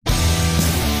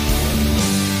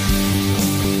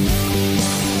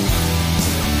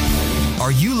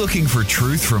Are you looking for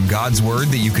truth from God's Word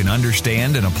that you can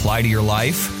understand and apply to your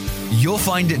life? You'll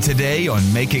find it today on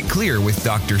Make It Clear with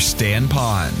Dr. Stan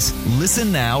Ponz.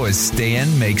 Listen now as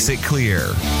Stan makes it clear.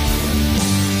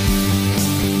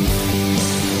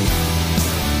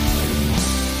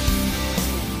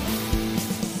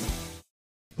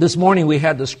 This morning we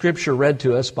had the scripture read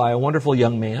to us by a wonderful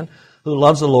young man who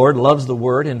loves the Lord, loves the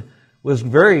Word, and was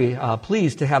very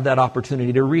pleased to have that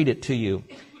opportunity to read it to you.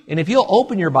 And if you'll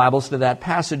open your Bibles to that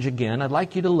passage again, I'd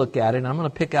like you to look at it, and I'm going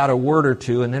to pick out a word or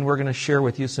two, and then we're going to share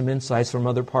with you some insights from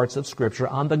other parts of Scripture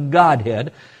on the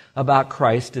Godhead about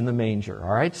Christ in the manger.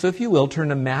 All right, so if you will, turn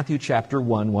to Matthew chapter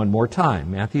 1 one more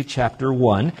time. Matthew chapter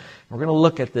 1. We're going to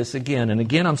look at this again. And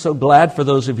again, I'm so glad for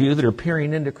those of you that are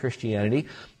peering into Christianity,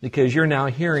 because you're now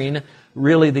hearing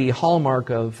really the hallmark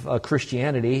of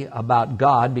Christianity about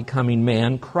God becoming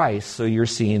man, Christ. So you're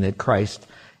seeing that Christ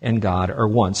and God are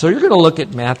one. So you're going to look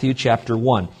at Matthew chapter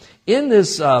 1. In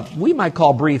this, we might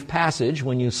call brief passage,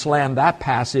 when you slam that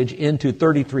passage into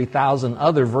 33,000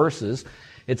 other verses,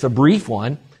 it's a brief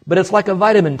one, but it's like a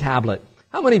vitamin tablet.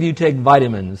 How many of you take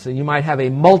vitamins? And you might have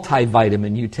a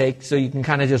multivitamin you take, so you can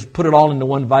kind of just put it all into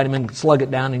one vitamin, slug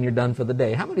it down, and you're done for the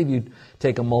day. How many of you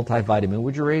take a multivitamin?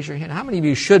 Would you raise your hand? How many of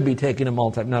you should be taking a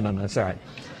multivitamin? No, it's all right.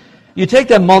 You take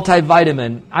that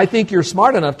multivitamin. I think you're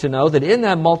smart enough to know that in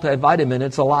that multivitamin,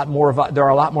 it's a lot more. There are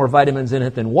a lot more vitamins in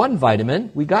it than one vitamin.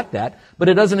 We got that, but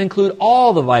it doesn't include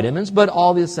all the vitamins, but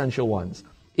all the essential ones.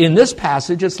 In this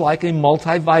passage, it's like a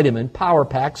multivitamin, power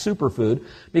pack, superfood,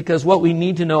 because what we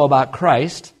need to know about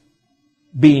Christ,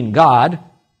 being God,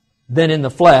 then in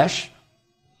the flesh,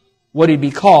 what He'd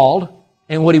be called,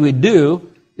 and what He would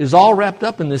do, is all wrapped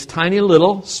up in this tiny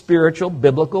little spiritual,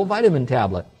 biblical vitamin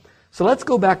tablet. So let's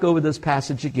go back over this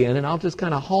passage again, and I'll just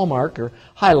kind of hallmark or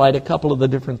highlight a couple of the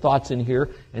different thoughts in here,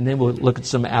 and then we'll look at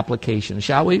some applications,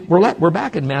 shall we? We're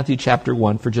back in Matthew chapter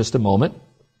 1 for just a moment.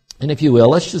 And if you will,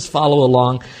 let's just follow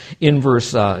along in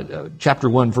chapter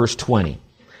 1, verse 20.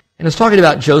 And it's talking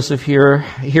about Joseph here,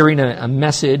 hearing a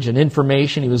message, an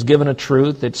information. He was given a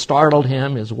truth that startled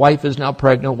him. His wife is now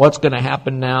pregnant. What's going to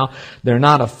happen now? They're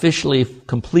not officially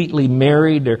completely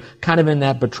married. They're kind of in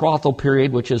that betrothal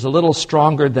period, which is a little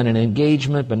stronger than an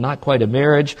engagement, but not quite a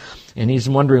marriage. And he's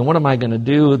wondering, what am I going to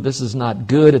do? This is not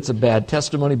good. It's a bad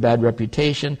testimony, bad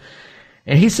reputation.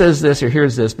 And he says this, or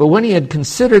here's this, but when he had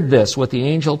considered this, what the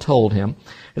angel told him,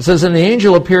 it says, and the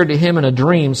angel appeared to him in a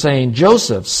dream, saying,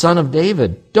 Joseph, son of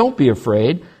David, don't be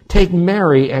afraid. Take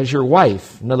Mary as your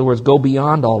wife. In other words, go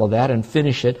beyond all of that and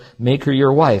finish it. Make her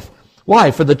your wife.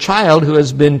 Why? For the child who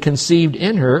has been conceived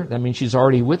in her, that means she's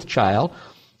already with child,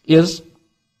 is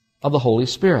of the Holy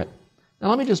Spirit. Now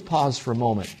let me just pause for a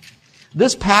moment.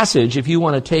 This passage, if you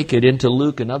want to take it into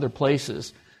Luke and other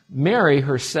places, Mary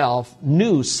herself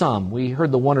knew some. We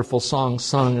heard the wonderful song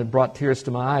sung. It brought tears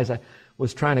to my eyes. I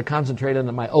was trying to concentrate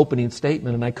on my opening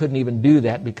statement, and I couldn't even do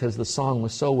that because the song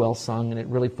was so well sung, and it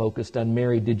really focused on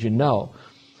Mary, did you know?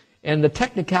 And the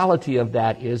technicality of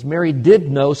that is Mary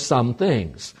did know some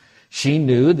things. She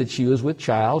knew that she was with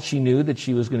child. She knew that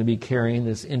she was going to be carrying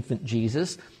this infant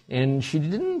Jesus. And she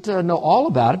didn't know all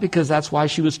about it because that's why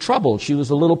she was troubled. She was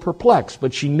a little perplexed,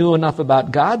 but she knew enough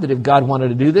about God that if God wanted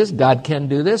to do this, God can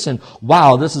do this. And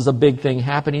wow, this is a big thing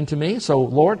happening to me. So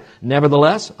Lord,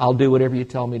 nevertheless, I'll do whatever you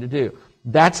tell me to do.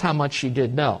 That's how much she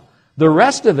did know. The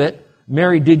rest of it,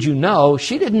 Mary, did you know?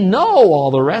 She didn't know all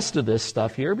the rest of this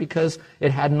stuff here because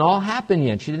it hadn't all happened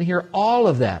yet. She didn't hear all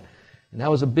of that. And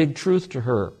that was a big truth to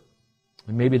her.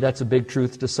 And maybe that's a big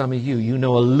truth to some of you. You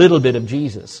know a little bit of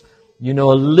Jesus. You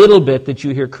know a little bit that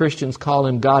you hear Christians call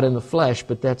Him God in the flesh,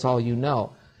 but that's all you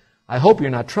know. I hope you're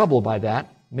not troubled by that.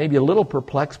 Maybe a little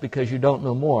perplexed because you don't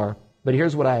know more. But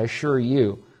here's what I assure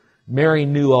you. Mary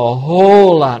knew a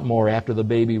whole lot more after the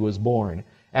baby was born.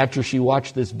 After she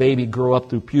watched this baby grow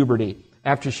up through puberty.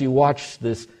 After she watched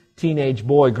this teenage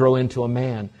boy grow into a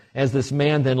man. As this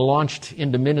man then launched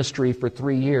into ministry for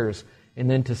 3 years. And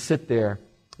then to sit there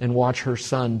and watch her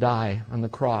son die on the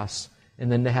cross.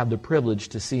 And then to have the privilege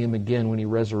to see him again when he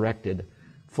resurrected,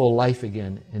 full life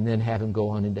again, and then have him go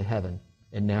on into heaven.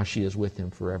 And now she is with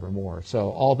him forevermore. So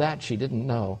all that she didn't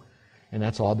know, and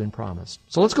that's all been promised.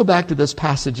 So let's go back to this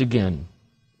passage again.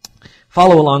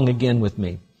 Follow along again with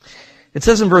me. It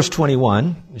says in verse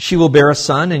 21, she will bear a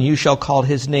son, and you shall call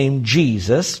his name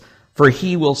Jesus, for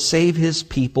he will save his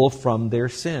people from their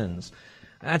sins.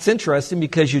 That's interesting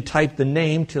because you type the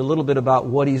name to a little bit about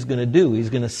what He's going to do.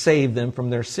 He's going to save them from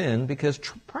their sin because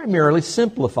primarily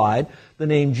simplified, the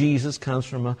name Jesus comes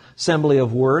from an assembly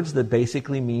of words that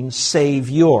basically means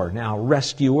Savior. Now,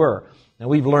 rescuer. Now,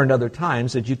 we've learned other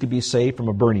times that you could be saved from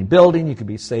a burning building, you could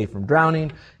be saved from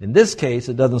drowning. In this case,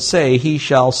 it doesn't say, He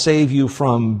shall save you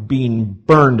from being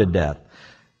burned to death.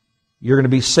 You're going to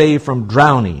be saved from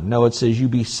drowning. No, it says you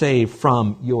be saved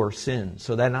from your sins.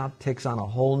 So that now takes on a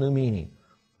whole new meaning.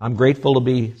 I'm grateful to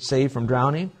be saved from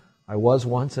drowning. I was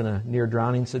once in a near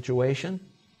drowning situation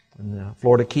in the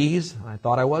Florida Keys. I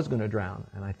thought I was going to drown.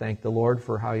 And I thank the Lord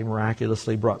for how He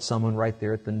miraculously brought someone right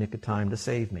there at the nick of time to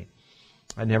save me.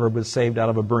 I never was saved out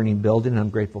of a burning building, and I'm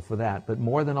grateful for that. But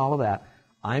more than all of that,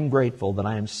 I'm grateful that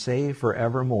I am saved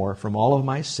forevermore from all of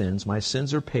my sins. My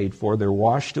sins are paid for. They're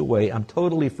washed away. I'm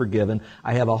totally forgiven.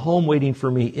 I have a home waiting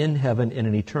for me in heaven in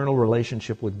an eternal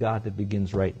relationship with God that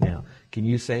begins right now. Can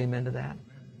you say amen to that?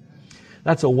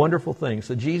 That's a wonderful thing.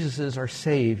 So Jesus is our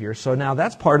Savior. So now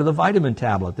that's part of the vitamin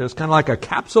tablet. There's kind of like a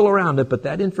capsule around it, but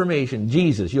that information,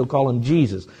 Jesus, you'll call Him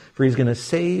Jesus, for He's going to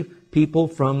save people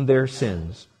from their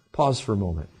sins. Pause for a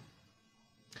moment.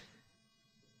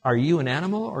 Are you an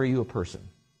animal or are you a person?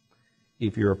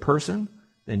 If you're a person,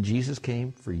 then Jesus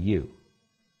came for you,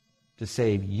 to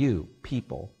save you,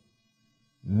 people,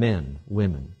 men,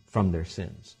 women, from their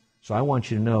sins. So I want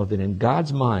you to know that in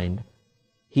God's mind,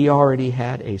 He already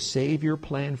had a Savior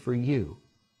plan for you.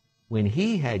 When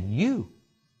He had you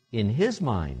in His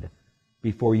mind,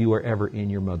 before you were ever in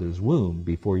your mother's womb,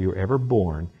 before you were ever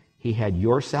born, He had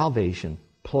your salvation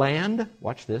planned,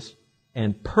 watch this,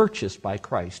 and purchased by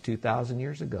Christ 2,000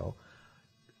 years ago,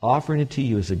 offering it to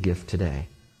you as a gift today.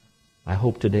 I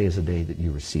hope today is a day that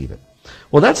you receive it.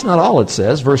 Well, that's not all it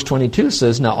says. Verse 22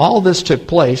 says, now all this took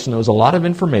place, and there was a lot of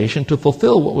information to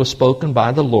fulfill what was spoken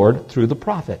by the Lord through the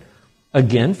prophet.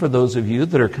 Again, for those of you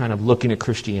that are kind of looking at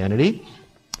Christianity,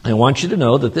 I want you to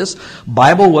know that this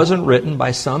Bible wasn't written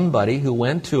by somebody who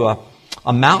went to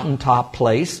a mountaintop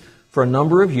place for a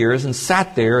number of years and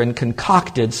sat there and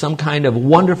concocted some kind of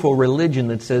wonderful religion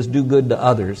that says do good to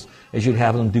others as you'd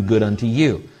have them do good unto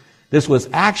you. This was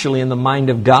actually in the mind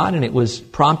of God, and it was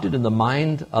prompted in the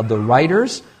mind of the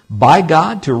writers by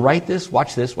God to write this,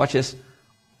 watch this,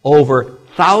 over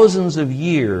thousands of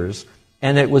years,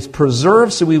 and it was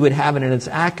preserved so we would have it in its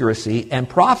accuracy. And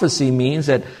prophecy means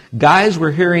that guys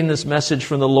were hearing this message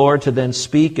from the Lord to then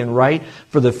speak and write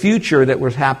for the future that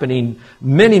was happening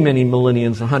many, many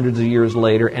millenniums and hundreds of years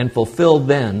later, and fulfilled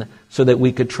then so that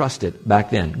we could trust it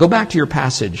back then. Go back to your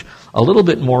passage a little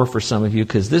bit more for some of you,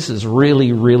 because this is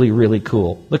really, really, really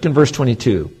cool. Look in verse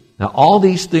 22. Now all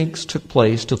these things took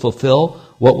place to fulfill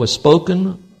what was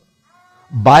spoken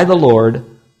by the Lord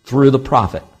through the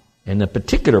prophet. And the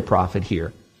particular prophet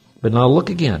here. But now look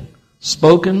again.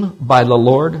 Spoken by the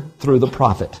Lord through the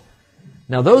prophet.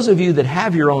 Now those of you that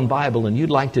have your own Bible and you'd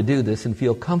like to do this and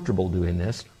feel comfortable doing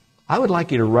this, I would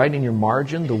like you to write in your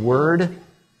margin the word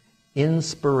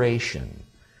inspiration.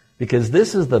 Because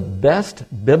this is the best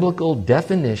biblical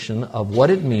definition of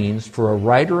what it means for a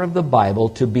writer of the Bible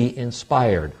to be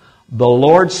inspired. The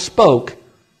Lord spoke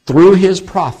through His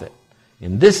prophet.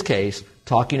 In this case,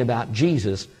 talking about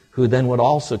Jesus, who then would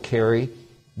also carry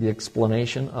the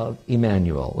explanation of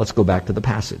Emmanuel. Let's go back to the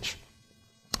passage.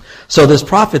 So this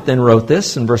prophet then wrote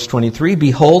this in verse 23,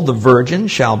 behold, the virgin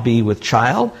shall be with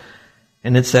child,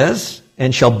 and it says,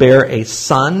 and shall bear a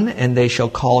son, and they shall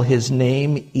call his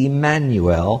name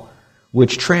Emmanuel,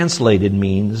 which translated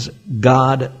means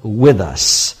God with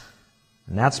us.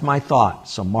 And that's my thought.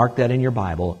 So mark that in your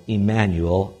Bible,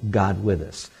 Emmanuel, God with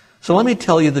us. So let me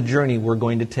tell you the journey we're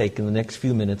going to take in the next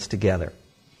few minutes together.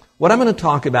 What I'm going to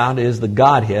talk about is the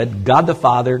Godhead, God the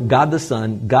Father, God the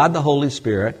Son, God the Holy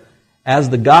Spirit,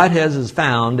 as the Godhead is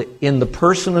found in the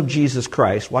person of Jesus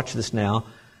Christ. Watch this now.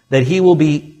 That He will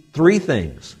be three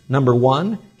things. Number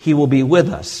one, He will be with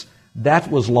us. That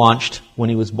was launched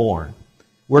when He was born.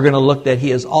 We're going to look that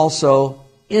He is also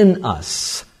in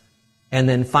us. And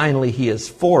then finally, He is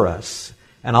for us.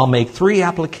 And I'll make three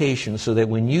applications so that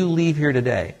when you leave here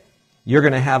today, you're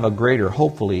going to have a greater,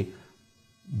 hopefully,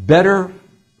 better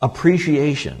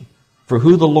appreciation for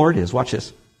who the Lord is. Watch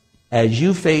this. As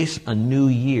you face a new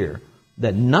year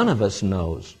that none of us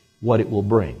knows what it will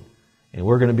bring. And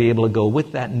we're going to be able to go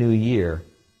with that new year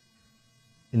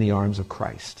in the arms of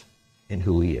Christ and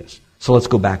who He is. So let's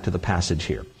go back to the passage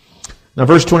here. Now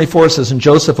verse 24 says, and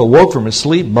Joseph awoke from his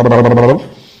sleep,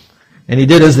 and he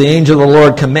did as the angel of the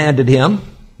Lord commanded him.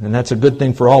 And that's a good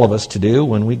thing for all of us to do.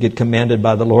 When we get commanded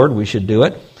by the Lord, we should do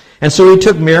it. And so he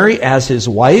took Mary as his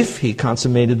wife. He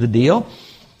consummated the deal.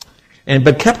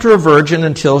 But kept her a virgin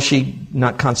until she,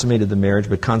 not consummated the marriage,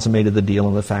 but consummated the deal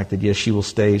in the fact that, yes, she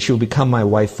will become my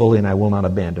wife fully, and I will not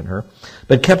abandon her.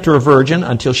 But kept her a virgin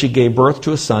until she gave birth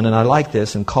to a son, and I like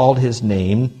this, and called his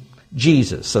name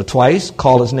Jesus. So twice,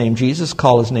 call his name Jesus,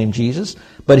 call his name Jesus.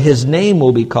 But his name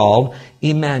will be called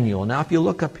Emmanuel. Now, if you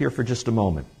look up here for just a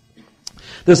moment,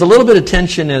 there's a little bit of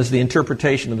tension as the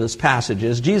interpretation of this passage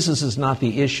is. Jesus is not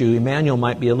the issue. Emmanuel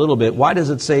might be a little bit. Why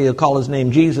does it say call his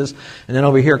name Jesus, and then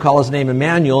over here call his name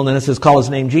Emmanuel, and then it says call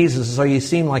his name Jesus? So you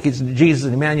seem like it's Jesus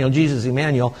and Emmanuel, Jesus,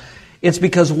 Emmanuel. It's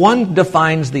because one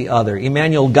defines the other.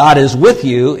 Emmanuel, God is with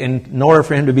you, and in order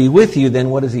for him to be with you, then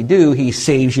what does he do? He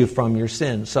saves you from your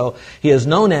sins. So he is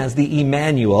known as the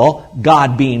Emmanuel,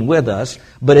 God being with us,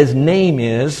 but his name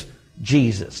is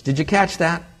Jesus. Did you catch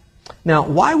that? Now,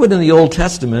 why would in the Old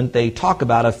Testament they talk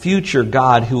about a future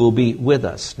God who will be with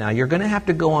us? Now, you're going to have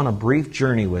to go on a brief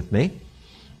journey with me,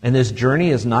 and this journey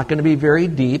is not going to be very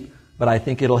deep, but I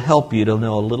think it'll help you to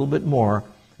know a little bit more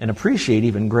and appreciate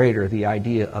even greater the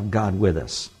idea of God with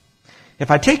us. If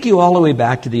I take you all the way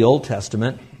back to the Old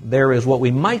Testament, there is what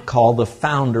we might call the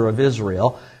founder of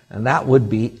Israel, and that would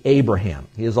be Abraham.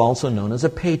 He is also known as a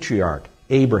patriarch,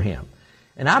 Abraham.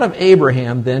 And out of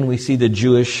Abraham, then we see the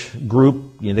Jewish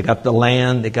group. They got the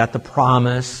land, they got the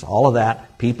promise, all of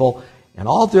that, people. And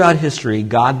all throughout history,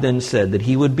 God then said that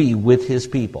he would be with his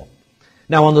people.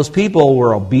 Now, when those people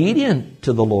were obedient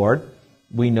to the Lord,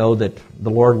 we know that the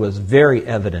Lord was very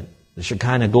evident. The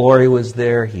Shekinah glory was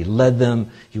there. He led them.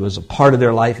 He was a part of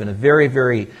their life in a very,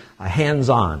 very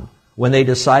hands-on. When they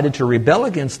decided to rebel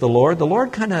against the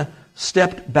Lord kind of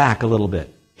stepped back a little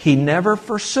bit. He never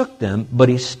forsook them, but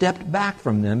he stepped back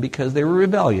from them because they were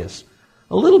rebellious.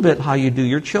 A little bit how you do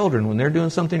your children. When they're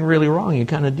doing something really wrong, you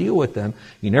kind of deal with them.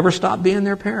 You never stop being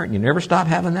their parent. You never stop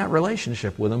having that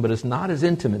relationship with them, but it's not as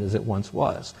intimate as it once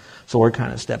was. So the Lord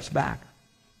kind of steps back.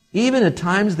 Even at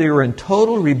times they were in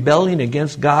total rebellion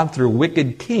against God through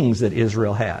wicked kings that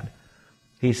Israel had.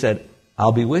 He said,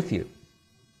 I'll be with you.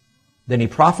 Then he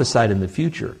prophesied in the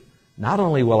future, not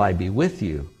only will I be with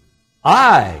you,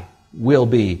 I will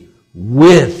be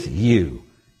with you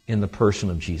in the person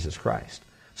of Jesus Christ.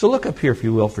 So look up here, if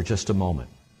you will, for just a moment.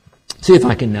 See if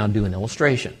I can now do an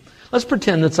illustration. Let's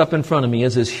pretend that's up in front of me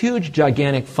is this huge,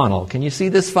 gigantic funnel. Can you see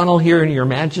this funnel here in your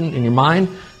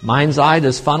mind's eye,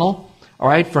 this funnel? All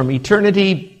right, from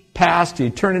eternity past to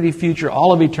eternity future,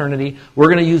 all of eternity, we're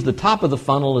going to use the top of the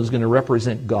funnel is going to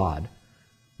represent God.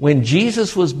 When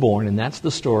Jesus was born, and that's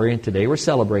the story, and today we're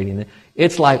celebrating it,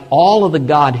 it's like all of the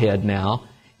Godhead now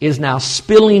is now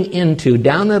spilling into,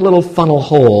 down that little funnel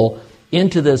hole,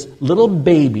 into this little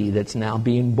baby that's now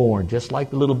being born, just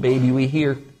like the little baby we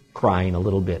hear crying a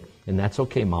little bit. And that's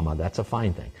okay, Mama, that's a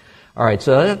fine thing. All right,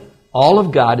 so all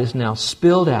of God is now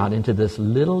spilled out into this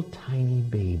little tiny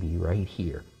baby right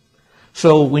here.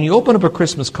 So when you open up a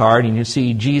Christmas card and you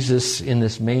see Jesus in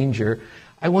this manger,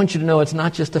 I want you to know it's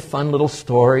not just a fun little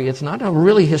story. It's not a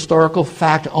really historical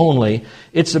fact only.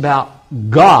 It's about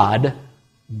God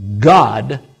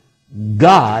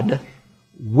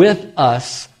with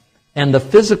us, and the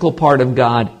physical part of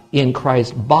God in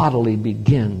Christ bodily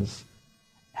begins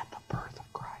at the birth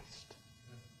of Christ.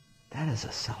 That is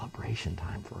a celebration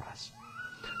time for us.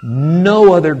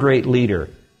 No other great leader,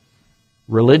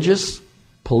 religious,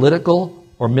 political,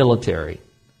 or military,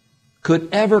 could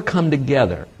ever come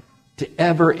together to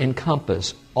ever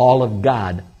encompass all of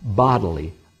God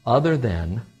bodily other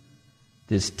than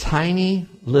this tiny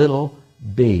little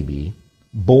baby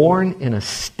born in a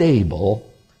stable,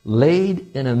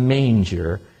 laid in a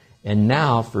manger, and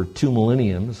now for 2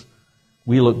 millenniums,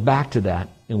 we look back to that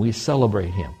and we celebrate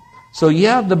him. So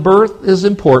yeah, the birth is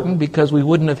important because we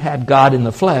wouldn't have had God in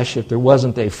the flesh if there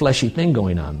wasn't a fleshy thing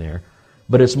going on there.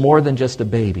 But it's more than just a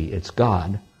baby. It's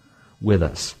God with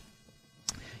us.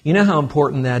 You know how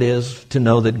important that is to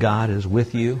know that God is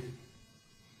with you?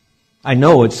 I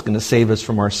know it's going to save us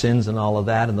from our sins and all of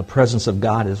that, and the presence of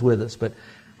God is with us, but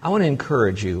I want to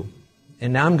encourage you,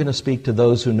 and now I'm going to speak to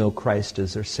those who know Christ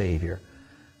as their Savior.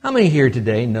 How many here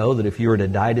today know that if you were to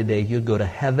die today, you'd go to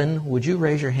heaven? Would you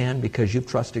raise your hand because you've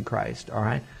trusted Christ? All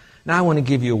right? Now I want to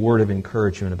give you a word of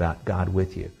encouragement about God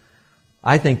with you.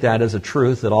 I think that is a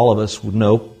truth that all of us would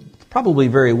know probably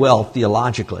very well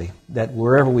theologically, that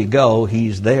wherever we go,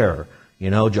 He's there. You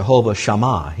know, Jehovah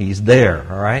Shammah, He's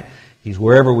there, all right? He's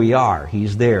wherever we are,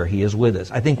 He's there, He is with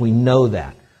us. I think we know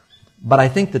that. But I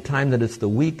think the time that it's the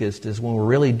weakest is when we're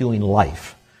really doing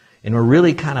life, and we're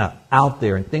really kind of out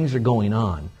there and things are going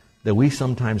on, that we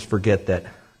sometimes forget that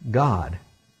God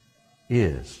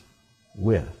is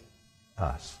with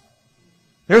us.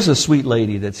 There's a sweet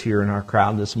lady that's here in our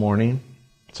crowd this morning,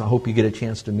 so I hope you get a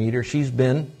chance to meet her. She's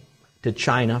been to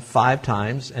China 5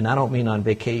 times, and I don't mean on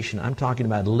vacation. I'm talking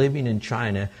about living in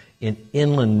China, in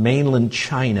mainland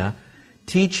China,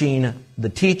 teaching the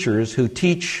teachers who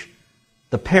teach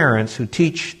the parents who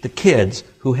teach the kids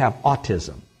who have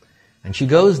autism. And she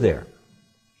goes there.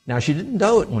 Now, she didn't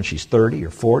do it when she's 30 or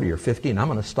 40 or 50, and I'm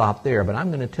going to stop there, but I'm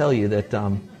going to tell you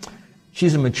that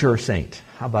she's a mature saint.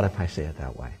 How about if I say it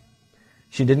that way?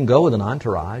 She didn't go with an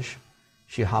entourage.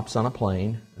 She hops on a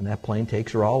plane, and that plane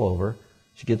takes her all over.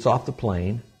 She gets off the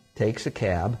plane, takes a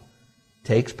cab,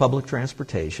 takes public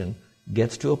transportation,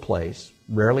 gets to a place,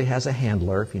 rarely has a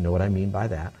handler, if you know what I mean by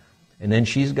that, and then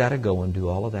she's got to go and do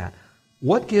all of that.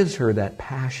 What gives her that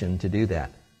passion to do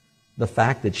that? The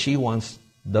fact that she wants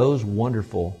those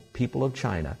wonderful people of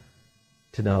China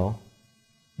to know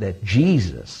that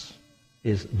Jesus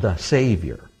is the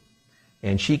Savior.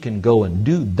 And she can go and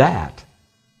do that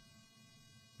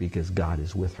because God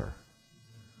is with her.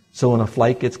 So when a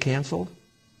flight gets canceled,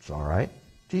 it's all right.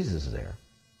 Jesus is there.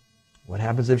 What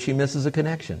happens if she misses a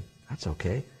connection? That's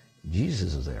okay.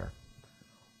 Jesus is there.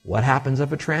 What happens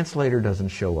if a translator doesn't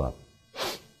show up?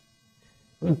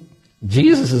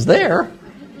 Jesus is there.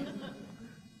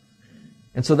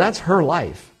 And so that's her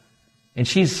life. And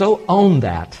she's so owned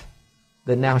that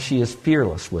now she is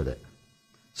fearless with it.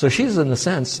 So she's, in a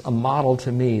sense, a model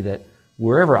to me that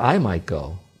wherever I might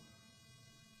go,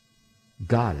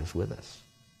 God is with us.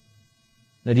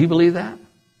 Now, do you believe that?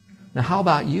 Now, how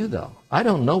about you, though? I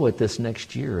don't know what this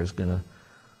next year is going to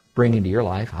bring into your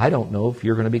life. I don't know if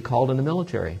you're going to be called in the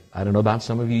military. I don't know about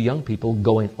some of you young people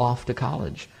going off to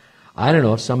college. I don't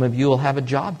know if some of you will have a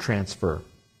job transfer.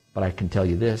 But I can tell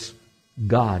you this,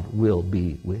 God will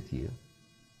be with you.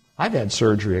 I've had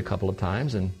surgery a couple of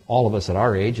times, and all of us at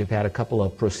our age have had a couple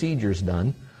of procedures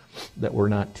done that we're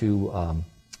not too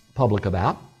public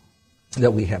about,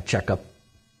 that we have checkup.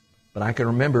 But I can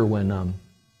remember when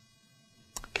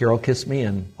Carol kissed me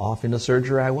and off into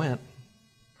surgery I went.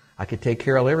 I could take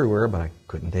Carol everywhere, but I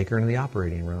couldn't take her into the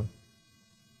operating room.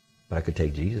 But I could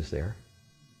take Jesus there.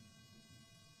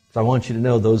 So I want you to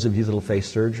know, those of you that will face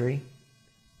surgery,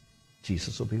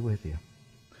 Jesus will be with you.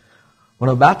 What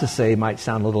I'm about to say might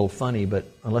sound a little funny, but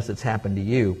unless it's happened to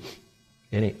you,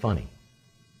 it ain't funny.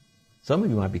 Some of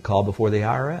you might be called before the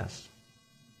IRS.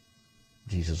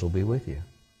 Jesus will be with you.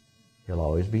 He'll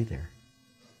always be there.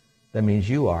 That means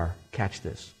you are, catch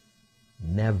this,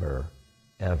 never,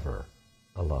 ever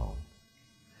alone.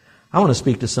 I want to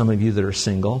speak to some of you that are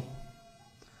single.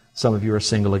 Some of you are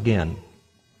single again.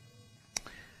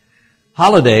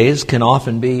 Holidays can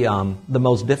often be the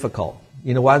most difficult.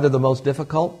 You know why they're the most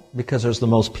difficult? Because there's the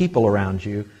most people around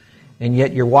you, and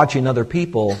yet you're watching other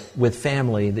people with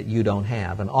family that you don't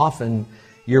have. And often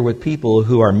you're with people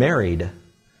who are married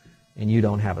and you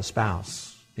don't have a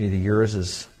spouse. Either yours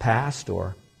is passed,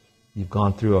 or you've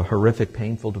gone through a horrific,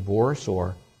 painful divorce,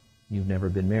 or you've never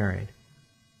been married.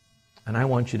 And I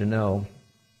want you to know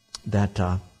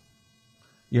that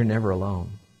you're never alone.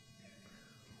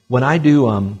 When I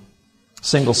do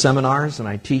single seminars, and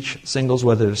I teach singles,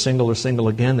 whether they're single or single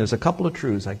again, there's a couple of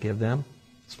truths I give them,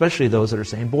 especially those that are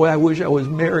saying, boy, I wish I was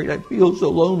married. I feel so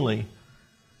lonely.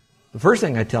 The first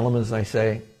thing I tell them is I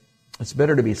say, it's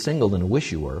better to be single than to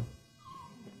wish you were.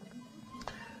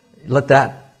 Let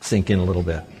that sink in a little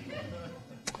bit.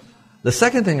 The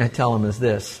second thing I tell them is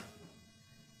this,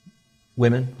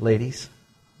 women, ladies,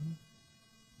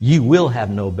 you will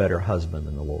have no better husband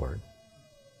than the Lord.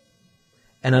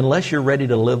 And unless you're ready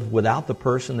to live without the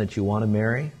person that you want to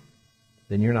marry,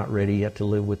 then you're not ready yet to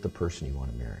live with the person you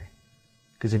want to marry.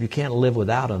 Because if you can't live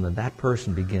without them, then that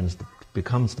person becomes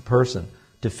the person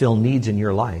to fill needs in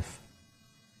your life.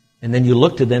 And then you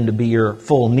look to them to be your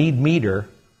full need meter.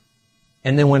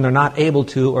 And then when they're not able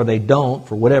to, or they don't,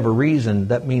 for whatever reason,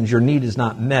 that means your need is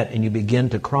not met and you begin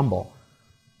to crumble.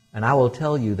 And I will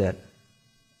tell you that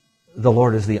the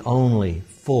Lord is the only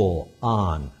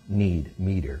full-on need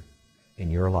meter in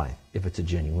your life. If it's a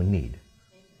genuine need,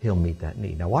 He'll meet that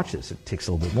need. Now watch this. It takes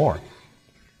a little bit more.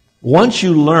 Once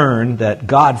you learn that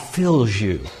God fills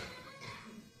you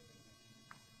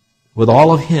with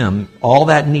all of Him, all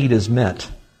that need is met.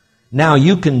 Now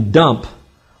you can dump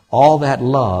all that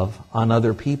love on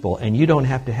other people, and you don't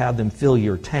have to have them fill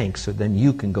your tank, so then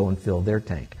you can go and fill their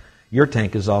tank. Your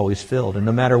tank is always filled, and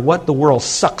no matter what the world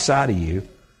sucks out of you,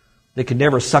 they can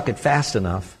never suck it fast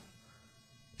enough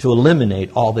to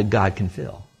eliminate all that God can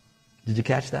fill. Did you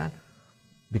catch that?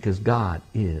 Because God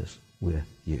is with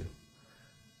you.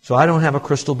 So I don't have a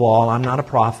crystal ball. I'm not a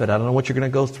prophet. I don't know what you're going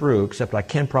to go through, except I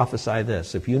can prophesy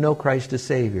this. If you know Christ as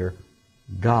Savior,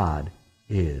 God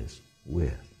is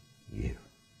with you.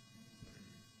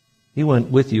 He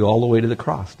went with you all the way to the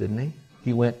cross, didn't He?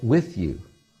 He went with you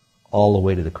all the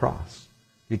way to the cross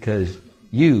because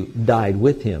you died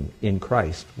with Him in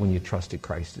Christ when you trusted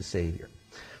Christ as Savior.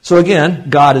 So again,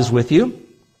 God is with you.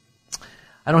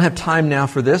 I don't have time now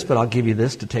for this, but I'll give you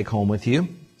this to take home with you.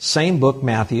 Same book,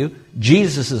 Matthew.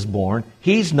 Jesus is born.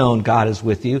 He's known God is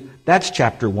with you. That's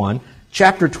chapter 1.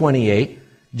 Chapter 28,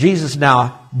 Jesus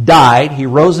now died. He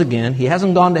rose again. He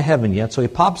hasn't gone to heaven yet, so he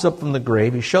pops up from the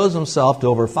grave. He shows himself to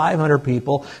over 500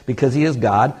 people because he is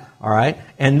God. All right?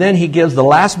 And then he gives the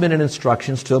last minute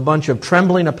instructions to a bunch of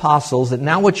trembling apostles that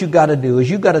now what you've got to do is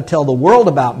you've got to tell the world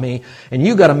about me, and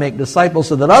you've got to make disciples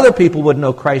so that other people would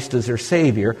know Christ as their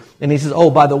Savior. And he says,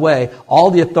 oh, by the way, all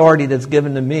the authority that's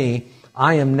given to me,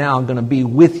 I am now going to be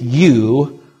with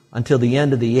you until the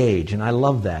end of the age. And I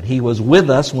love that. He was with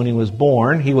us when he was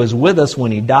born. He was with us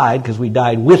when he died, because we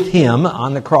died with him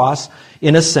on the cross,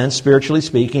 in a sense, spiritually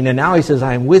speaking. And now he says,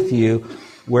 I am with you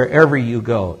wherever you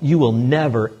go. You will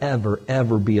never, ever,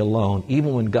 ever be alone,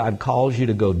 even when God calls you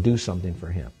to go do something for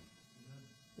him.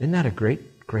 Isn't that a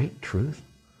great, great truth?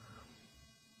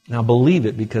 Now believe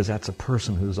it, because that's a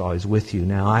person who's always with you.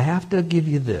 Now I have to give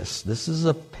you this. This is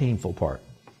a painful part.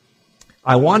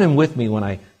 I want him with me when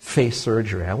I face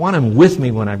surgery. I want him with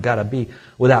me when I've got to be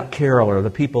without Carol or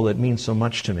the people that mean so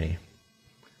much to me.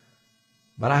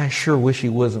 But I sure wish he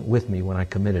wasn't with me when I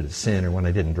committed a sin or when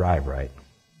I didn't drive right.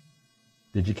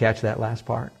 Did you catch that last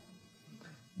part?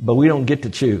 But we don't get to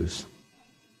choose.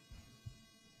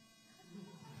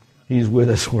 He's with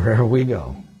us wherever we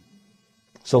go.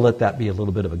 So let that be a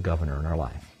little bit of a governor in our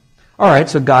life. All right,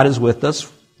 so God is with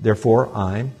us. Therefore,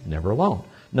 I'm never alone.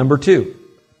 Number 2,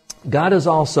 God is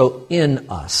also in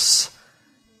us.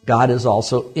 God is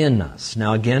also in us.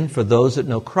 Now again, for those that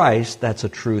know Christ, that's a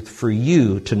truth for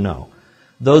you to know.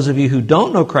 Those of you who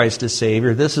don't know Christ as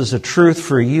Savior, this is a truth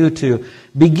for you to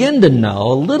begin to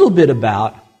know a little bit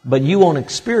about, but you won't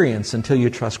experience until you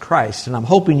trust Christ. And I'm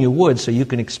hoping you would, so you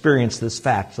can experience this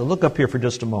fact. So look up here for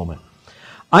just a moment.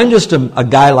 I'm just a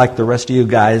guy like the rest of you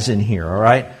guys in here, all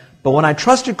right? But when I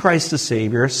trusted Christ as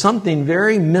Savior, something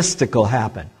very mystical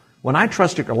happened. When I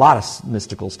trusted, a lot of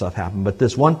mystical stuff happened, but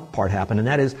this one part happened, and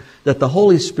that is that the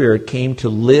Holy Spirit came to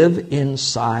live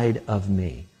inside of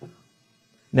me.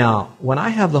 Now, when I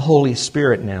have the Holy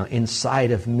Spirit now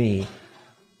inside of me,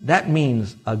 that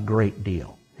means a great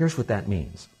deal. Here's what that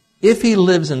means. If he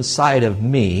lives inside of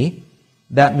me,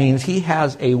 that means he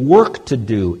has a work to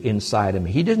do inside of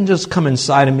me. He didn't just come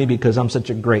inside of me because I'm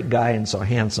such a great guy and so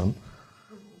handsome.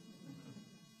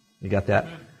 You got that?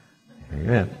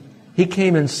 Amen. He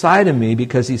came inside of me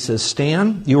because he says,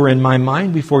 Stan, you were in my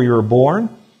mind before you were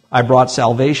born. I brought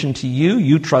salvation to you.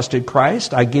 You trusted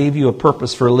Christ. I gave you a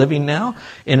purpose for living now.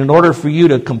 And in order for you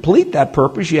to complete that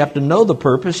purpose, you have to know the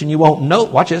purpose. And you won't know,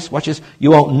 watch this.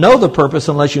 You won't know the purpose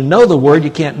unless you know the Word.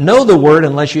 You can't know the Word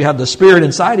unless you have the Spirit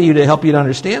inside of you to help you to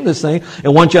understand this thing.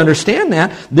 And once you understand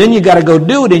that, then you got to go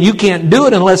do it. And you can't do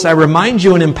it unless I remind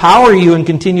you and empower you and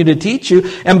continue to teach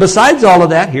you. And besides all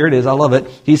of that, here it is, I love it.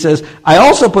 He says, I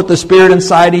also put the Spirit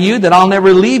inside of you that I'll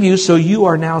never leave you, so you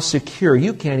are now secure.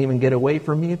 You can't even get away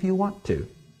from me if you want to.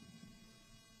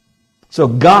 So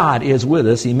God is with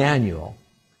us, Emmanuel.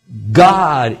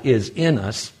 God is in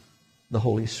us. The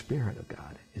Holy Spirit of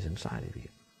God is inside of you.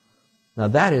 Now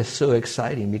that is so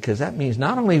exciting, because that means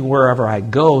not only wherever I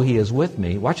go, he is with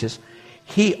me. Watch this.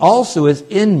 He also is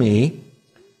in me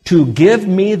to give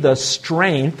me the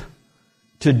strength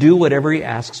to do whatever he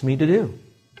asks me to do.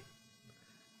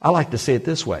 I like to say it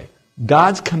this way.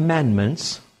 God's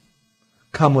commandments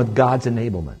come with God's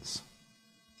enablements.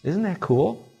 Isn't that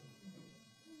cool?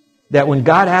 That when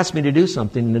God asks me to do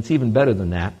something, and it's even better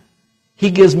than that, he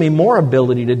gives me more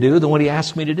ability to do than what he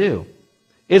asks me to do.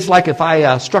 It's like if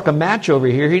I struck a match over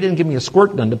here, he didn't give me a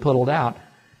squirt gun to put it out.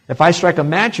 If I strike a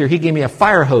match here, he gave me a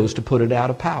fire hose to put it out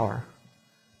of power.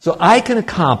 So I can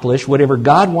accomplish whatever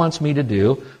God wants me to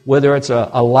do, whether it's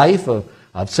a life of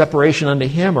separation unto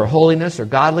him, or holiness, or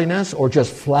godliness, or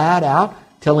just flat out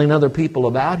telling other people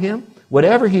about him.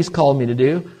 Whatever he's called me to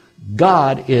do,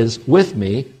 God is with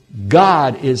me.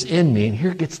 God is in me. And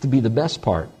here gets to be the best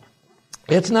part.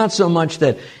 It's not so much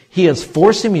that he is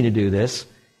forcing me to do this,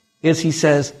 is he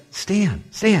says, Stan,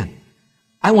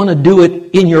 I want to do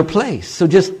it in your place. So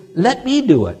just let me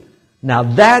do it. Now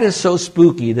that is so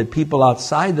spooky that people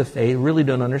outside the faith really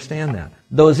don't understand that.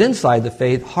 Those inside the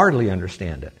faith hardly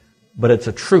understand it. But it's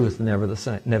a truth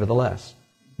nevertheless,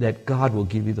 that God will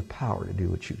give you the power to do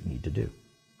what you need to do.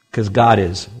 Because God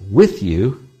is with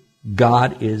you,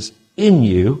 God is in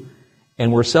you,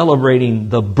 and we're celebrating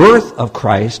the birth of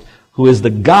Christ, who is the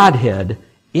Godhead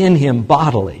in him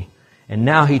bodily. And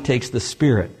now he takes the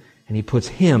Spirit and he puts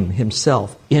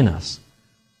himself in us.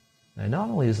 Now not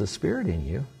only is the Spirit in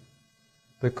you,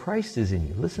 but Christ is in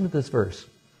you. Listen to this verse.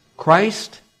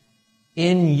 Christ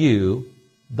in you,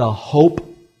 the hope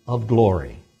of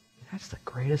glory. That's the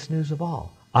greatest news of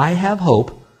all. I have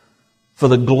hope For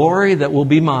the glory that will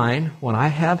be mine when I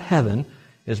have heaven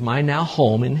is my now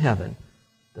home in heaven,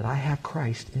 that I have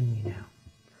Christ in me now.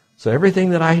 So everything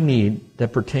that I need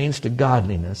that pertains to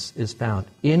godliness is found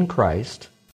in Christ.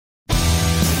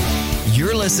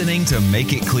 You're listening to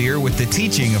Make It Clear with the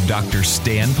teaching of Dr.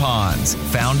 Stan Ponz,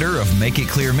 founder of Make It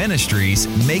Clear Ministries.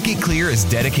 Make It Clear is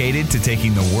dedicated to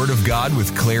taking the Word of God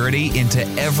with clarity into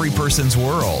every person's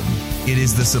world. It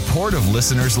is the support of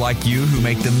listeners like you who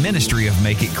make the ministry of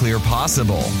Make It Clear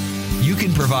possible. You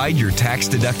can provide your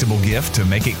tax-deductible gift to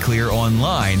Make It Clear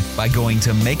online by going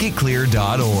to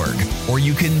makeitclear.org, or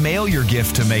you can mail your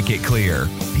gift to Make It Clear,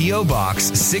 P.O. Box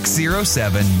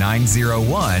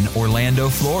 607901, Orlando,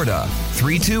 Florida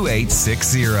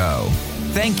 32860.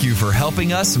 Thank you for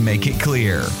helping us make it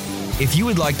clear. If you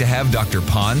would like to have Dr.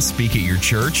 Ponz speak at your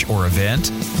church or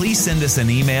event, please send us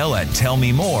an email at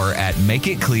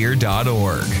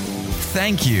tellmemore@makeitclear.org.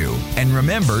 Thank you, and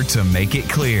remember to make it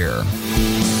clear.